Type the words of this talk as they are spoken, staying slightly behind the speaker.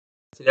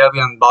today I'll be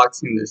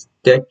unboxing this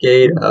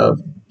Decade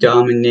of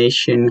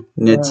Domination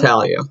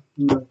Natalia.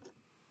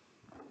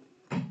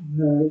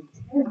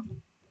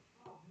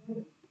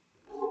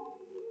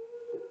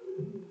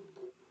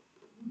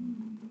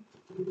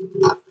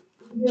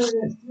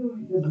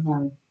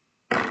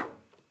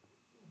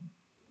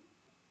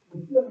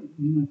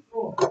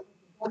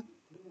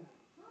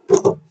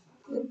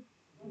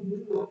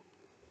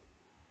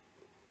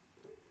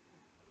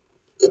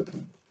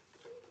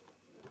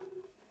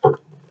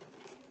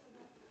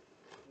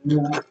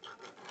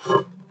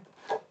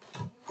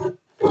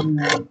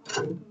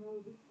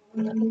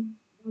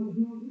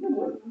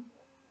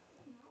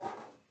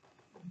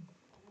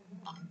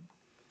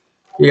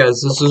 You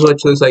guys, this is what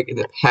it looks like in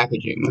the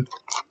packaging.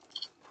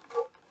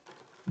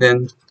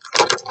 Then,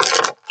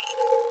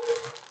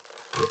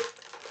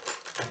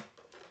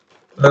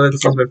 this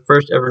is my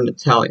first ever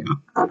Natalia.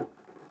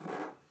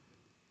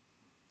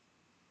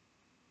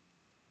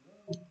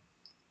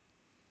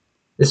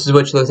 This is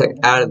what she looks like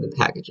out of the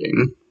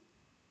packaging.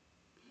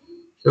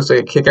 She looks like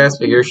a kick-ass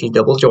figure. She's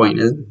double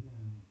jointed.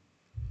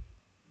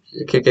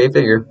 She's a kick-ass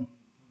figure.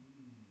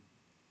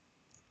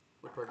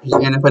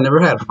 And if I never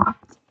had her.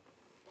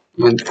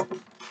 And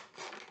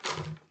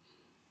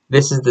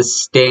this is the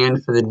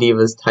stand for the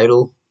Divas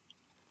title.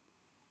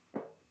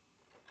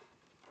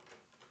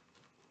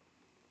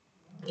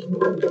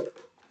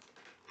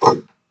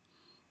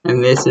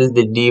 And this is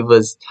the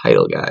Divas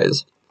title,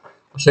 guys.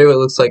 I'll show you what it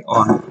looks like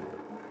on.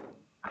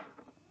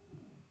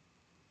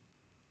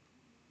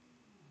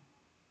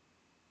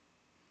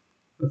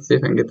 Let's see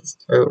if I can get this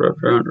title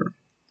wrapped around her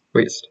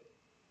waist.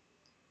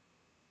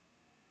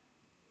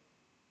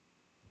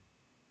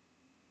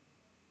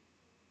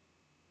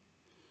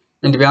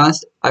 And to be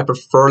honest, I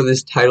prefer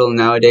this title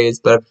nowadays,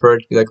 but I prefer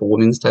it to be like a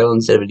women's title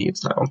instead of a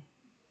Divas title.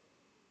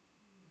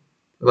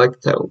 I like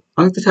the title.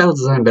 I like the title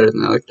design better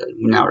than I like the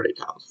nowadays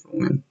titles for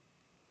women.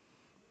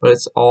 But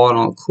it's all in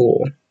all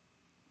cool.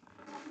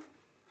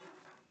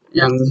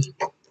 And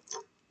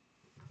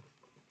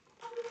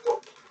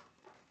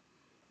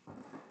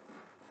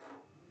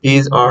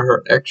these are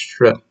her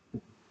extra.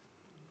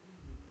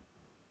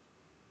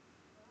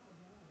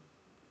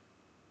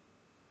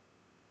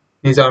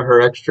 These are her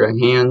extra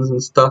hands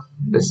and stuff.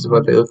 This is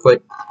what they look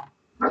like.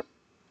 I'll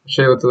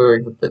show you what they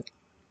look like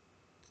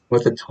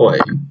with the toy.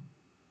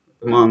 With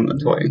them on the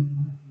toy.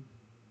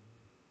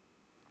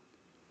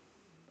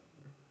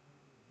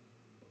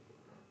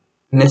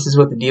 And this is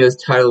what the Divas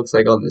title looks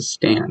like on the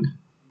stand.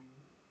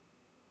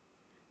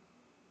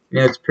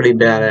 Yeah, it's pretty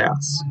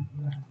badass.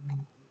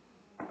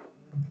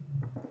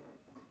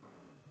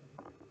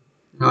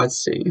 Now let's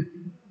see.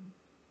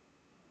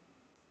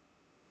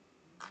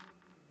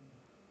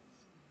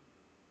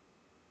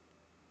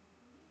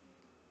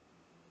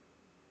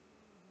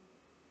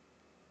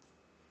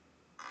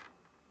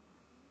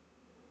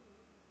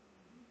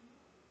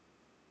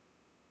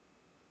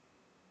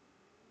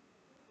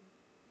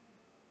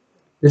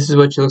 This is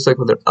what she looks like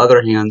with her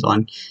other hands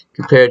on,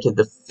 compared to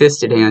the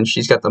fisted hands.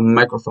 She's got the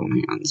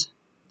microphone hands,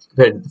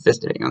 compared to the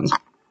fisted hands.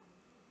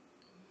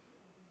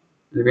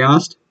 To be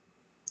honest,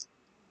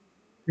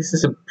 this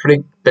is a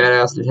pretty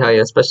badass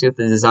Natalia, especially with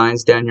the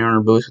designs down here on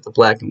her boots with the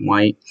black and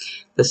white.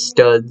 The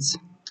studs,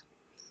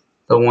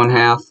 the one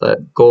half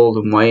gold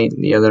and white,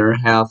 and the other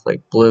half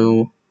like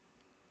blue.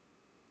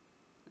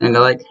 And I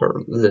like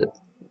her,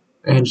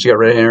 and she got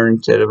red hair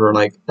instead of her,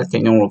 like, I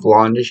think normal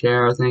blondish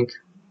hair, I think.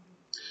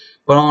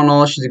 But all in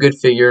all, she's a good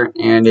figure,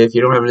 and if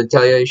you don't have a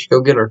Natalia, you should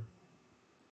go get her.